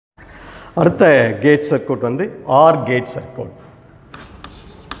அடுத்த gate circuit வந்து R gate circuit.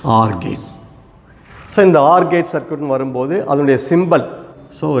 R gate. So இந்த ஆர் கேட் சர்க்யூட்னு வரும்போது அதனுடைய சிம்பல்,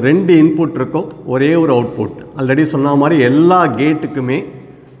 ஸோ 2 இன்புட் இருக்கும், ஒரே ஒரு அவுட்புட். ஆல்ரெடி சொன்ன மாதிரி எல்லா கேட்டுக்குமே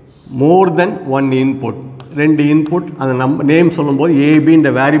மோர் தென் 1 இன்புட், 2 இன்புட். அந்த நேம் சொல்லும்போது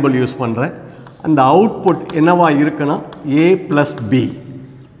ஏபின்ற வேரியபிள் யூஸ் பண்ணுறேன். அந்த அவுட்புட் என்னவா இருக்குன்னா A+B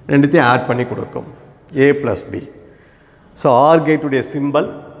ரெண்டுத்தையும் ஆட் பண்ணி கொடுக்கும், A+B. So R கேட்டுடைய symbol,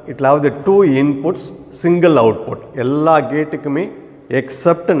 it have the 2 inputs, single output. எல்லா கேட்டுக்குமே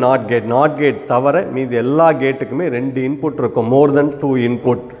accept not gate, not gate தவிர மீது எல்லா கேட்டுக்குமே 2 இன்புட் இருக்கும், மோர் தென் 2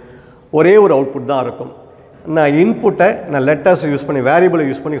 இன்புட். ஒரே ஒரு அவுட்புட் தான் இருக்கும். நான் இன்புட்டை நான் லெட்டர்ஸ் யூஸ் பண்ணி வேரியபிளை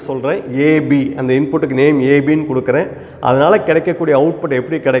யூஸ் பண்ணி சொல்கிறேன் ஏபி, அந்த இன்புட்டுக்கு நேம் ஏபின்னு கொடுக்குறேன். அதனால் கிடைக்கக்கூடிய அவுட்புட்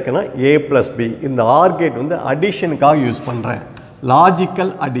எப்படி கிடைக்குன்னா A+B. இந்த ஆர் கேட் வந்து அடிஷனுக்காக யூஸ் பண்ணுறேன்,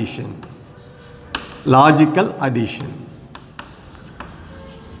 logical addition. Logical addition,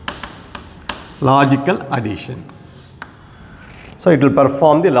 logical addition. So it will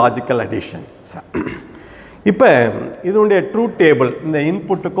perform the logical addition. இப்போ இதனுடைய ட்ரூத் டேபிள், இந்த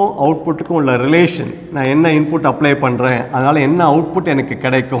இன்புட்டுக்கும் அவுட்புட்டுக்கும் உள்ள ரிலேஷன், நான் என்ன இன்புட் அப்ளை பண்ணுறேன் அதனால் என்ன அவுட்புட் எனக்கு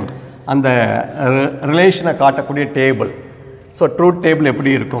கிடைக்கும், அந்த ரிலேஷனை காட்டக்கூடிய டேபிள். ஸோ ட்ரூத் டேபிள்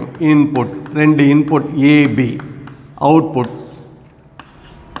எப்படி இருக்கும், input 2 input AB, output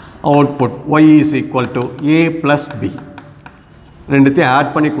output y is equal to A+B, ரெண்டுத்தையும்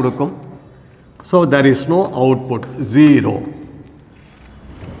ஆட் பண்ணி கொடுக்கும். So there is no output, 0.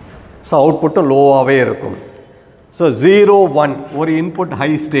 So output லோவாகவே இருக்கும். ஸோ 0 1 ஒரு இன்புட் ஹை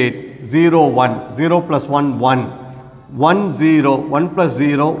ஸ்டேட், 0 1, 0 + 1 1, 1 0, 1 +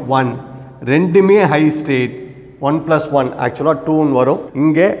 0 1, ரெண்டுமே ஹை ஸ்டேட். 1 + 1 ஆக்சுவலாக 2ன்னு வரும்,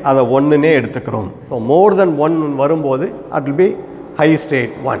 இங்கே அதை 1ன்னே எடுத்துக்கிறோம். ஸோ மோர் தென் 1 வரும்போது at will be high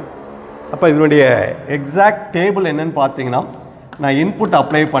state 1. அப்போ இதனுடைய எக்ஸாக்ட் டேபிள் என்னன்னு பார்த்தீங்கன்னா, நான் இன்புட்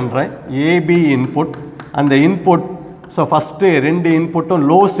அப்ளை பண்ணுறேன், ஏபி இன்புட். அந்த இன்புட், ஸோ ஃபஸ்ட்டு 2 இன்புட்டும்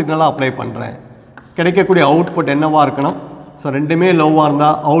லோ சிக்னலாக அப்ளை பண்ணுறேன். கிடைக்கக்கூடிய அவுட்புட் என்னவாக இருக்கணும், ஸோ ரெண்டுமே லோவாக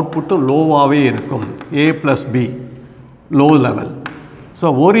இருந்தால் அவுட்புட்டும் லோவாகவே இருக்கும், A+B, லோ லெவல். ஸோ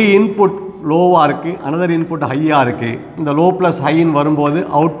ஒரு இன்புட் லோவாக இருக்குது, அனதர் இன்புட் ஹையாக இருக்குது. இந்த லோ ப்ளஸ் ஹைன்னு வரும்போது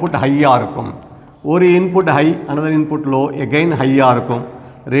அவுட்புட் ஹையாக இருக்கும். ஒரு input high, another input low, again ஹையாக இருக்கும்.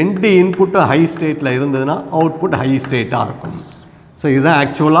 2 இன்புட்டும் ஹை ஸ்டேட்டில் இருந்ததுன்னா அவுட்புட் ஹை ஸ்டேட்டாக இருக்கும். ஸோ இதுதான்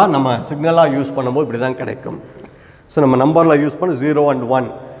ஆக்சுவலாக நம்ம சிக்னலாக யூஸ் பண்ணும்போது இப்படி தான் கிடைக்கும். ஸோ நம்ம நம்பரில் யூஸ் பண்ணி 0 and 1,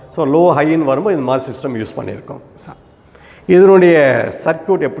 ஸோ லோ ஹைன்னு வரும்போது இந்த மாதிரி சிஸ்டம் யூஸ் பண்ணியிருக்கோம். இதனுடைய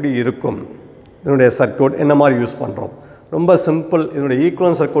சர்க்யூட் எப்படி இருக்கும், இதனுடைய சர்க்யூட் என்ன மாதிரி யூஸ் பண்ணுறோம், ரொம்ப சிம்பிள். இதனுடைய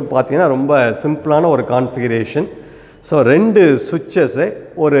ஈக்குவலன்ட் சர்க்யூட் பார்த்தீங்கன்னா ரொம்ப சிம்பிளான ஒரு கான்ஃபிகரேஷன். ஸோ 2 சுவிட்சஸை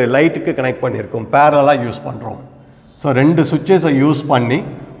ஒரு லைட்டுக்கு கனெக்ட் பண்ணியிருக்கோம், பேரலாக யூஸ் பண்ணுறோம். ஸோ 2 சுவிட்சஸை யூஸ் பண்ணி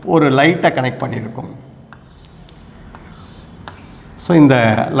ஒரு லைட்டை கனெக்ட் பண்ணியிருக்கோம். ஸோ இந்த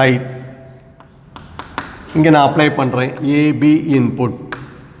லைட் இங்கே நான் அப்ளை பண்ணுறேன், ஏபி இன்புட்.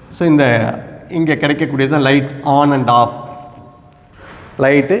 ஸோ இந்த இங்கே கிடைக்கக்கூடியது light on and half,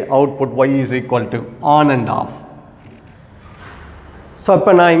 light output y is equal to on and half. So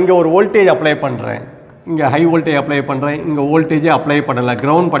இப்போ நான் இங்கே ஒரு வோல்டேஜ் அப்ளை பண்ணுறேன், இங்கே ஹை வோல்டேஜ் அப்ளை பண்ணுறேன், இங்கே வோல்டேஜே அப்ளை பண்ணலை,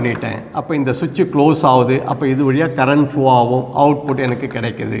 கிரவுண்ட் பண்ணிட்டேன். அப்போ இந்த சுவிட்சு க்ளோஸ் ஆகுது, அப்போ இது வழியாக கரண்ட் ஃப்ளோ ஆகும், அவுட்புட் எனக்கு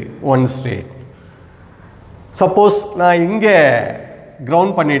கிடைக்குது 1 ஸ்டேட். சப்போஸ் நான் இங்கே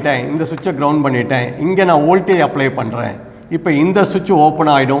கிரவுண்ட் பண்ணிட்டேன், இந்த சுவிட்சை கிரவுண்ட் பண்ணிட்டேன், இங்கே நான் வோல்டேஜ் அப்ளை பண்ணுறேன். இப்போ இந்த சுவிட்ச் ஓப்பன்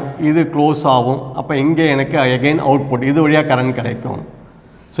ஆகிடும், இது க்ளோஸ் ஆகும். அப்போ இங்கே எனக்கு அகெயின் அவுட்புட் இது வழியாக கரண்ட் கிடைக்கும்.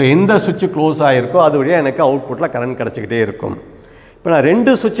 ஸோ எந்த சுவிட்சு க்ளோஸ் ஆகிருக்கோ அது வழியாக எனக்கு அவுட்புட்டில் கரண்ட் கிடச்சிக்கிட்டே இருக்கும். இப்போ நான்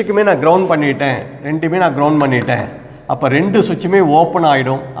 2 சுவிட்சுக்குமே நான் கிரவுண்ட் பண்ணிட்டேன், ரெண்டுமே நான் கிரவுண்ட் பண்ணிட்டேன். அப்போ 2 சுவிட்சுமே ஓப்பன்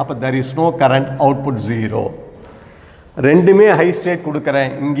ஆகிடும். அப்போ there is no current, output 0. ரெண்டுமே ஹை ஸ்டேட் கொடுக்குறேன்,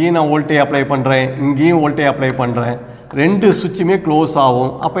 இங்கேயும் நான் வோல்டேஜ் அப்ளை பண்ணுறேன், இங்கேயும் வோல்டேஜ் அப்ளை பண்ணுறேன், 2 சுவிட்சுமே க்ளோஸ்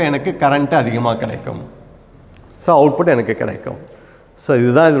ஆகும். அப்போ எனக்கு கரண்ட்டு அதிகமாக கிடைக்கும். ஸோ அவுட்புட் எனக்கு கிடைக்கும். ஸோ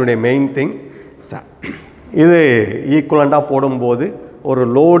இதுதான் இதனுடைய மெயின் திங். இது ஈக்குவலண்ட்டாக போடும்போது ஒரு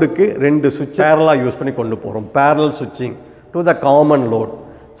லோடுக்கு 2 சுவிட்ச் பேரலாக யூஸ் பண்ணி கொண்டு போகிறோம், பேரல் ஸ்விட்சிங் to the common load.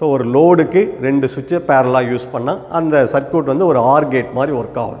 So ஒரு லோடுக்கு 2 சுவிட்சை பேரலாக யூஸ் பண்ணால் அந்த சர்க்யூட் வந்து ஒரு ஆர் கேட் மாதிரி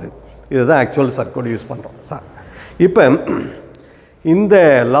ஒர்க் ஆகுது. இதுதான் ஆக்சுவல் சர்க்யூட் யூஸ் பண்ணுறோம் சார். இப்போ இந்த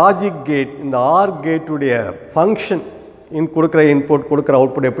லாஜிக் கேட், இந்த ஆர் கேட்டுடைய ஃபங்க்ஷன், கொடுக்குற இன்புட் கொடுக்குற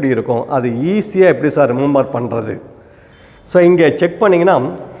அவுட்புட் எப்படி இருக்கும், அது ஈஸியாக எப்படி சார் ரிமெம்பர் பண்ணுறது. ஸோ இங்கே செக் பண்ணிங்கன்னா,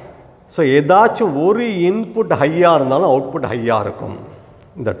 ஸோ ஏதாச்சும் ஒரு இன்புட் ஹையாக இருந்தாலும் அவுட்புட் ஹையாக இருக்கும்.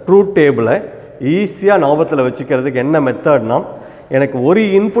 இந்த ட்ரூத் டேபிளை ஈஸியாக ஞாபகத்தில் வச்சுக்கிறதுக்கு என்ன மெத்தட்னா, எனக்கு ஒரு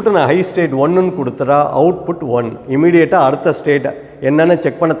இன்புட்டு நான் ஹை ஸ்டேட் 1ன்னு கொடுத்துட்டா அவுட்புட் 1, இமீடியட்டாக அடுத்த ஸ்டேட் என்னென்ன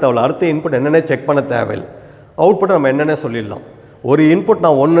செக் பண்ண தேவையில்லை, அடுத்த இன்புட் என்னென்ன செக் பண்ண தேவையில்லை, அவுட்புட்டை நம்ம என்னென்ன சொல்லிடலாம். ஒரு இன்புட்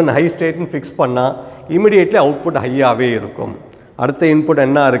நான் 1ன்னு ஹை ஸ்டேட்னு ஃபிக்ஸ் பண்ணால் இமிடியேட்லி அவுட்புட் ஹையாகவே இருக்கும். அடுத்த இன்புட்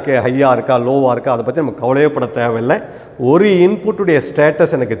என்ன இருக்குது, ஹையாக இருக்கா லோவாக இருக்கா அதை பற்றி நம்ம கவலையப்பட தேவையில்லை. ஒரு இன்புட்டுடைய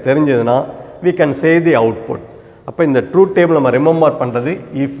ஸ்டேட்டஸ் எனக்கு தெரிஞ்சதுன்னா we can say the output. அப்போ இந்த ட்ரூத் டேபிள் நம்ம ரிமெம்பர் பண்ணுறது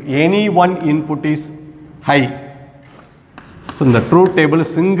if any one input is high. So இந்த ட்ரூத் டேபிள்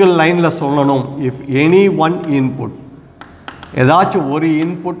சிங்கிள் லைனில் சொல்லணும். if any one input, ஏதாச்சும் ஒரு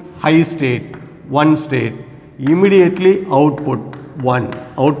input high state, one state, immediately output one,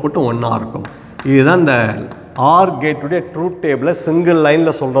 அவுட்புட்டும் ஒன்னாக இருக்கும். இதுதான் இந்த ஆர் கேட்டுடைய ட்ரூத் டேபிளை சிங்கிள்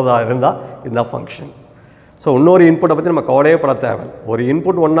லைனில் சொல்கிறதா இருந்தால் இந்த ஃபங்க்ஷன். ஸோ இன்னொரு இன்புட்டை பற்றி நம்ம கவலையப்பட தேவை. ஒரு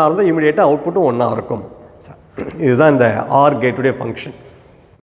இன்புட் ஒன்றா இருந்தால் இமிடியேட்டாக அவுட்புட்டும் ஒன்றா இருக்கும். இதுதான் இந்த ஆர் கேட்டுடைய ஃபங்க்ஷன்.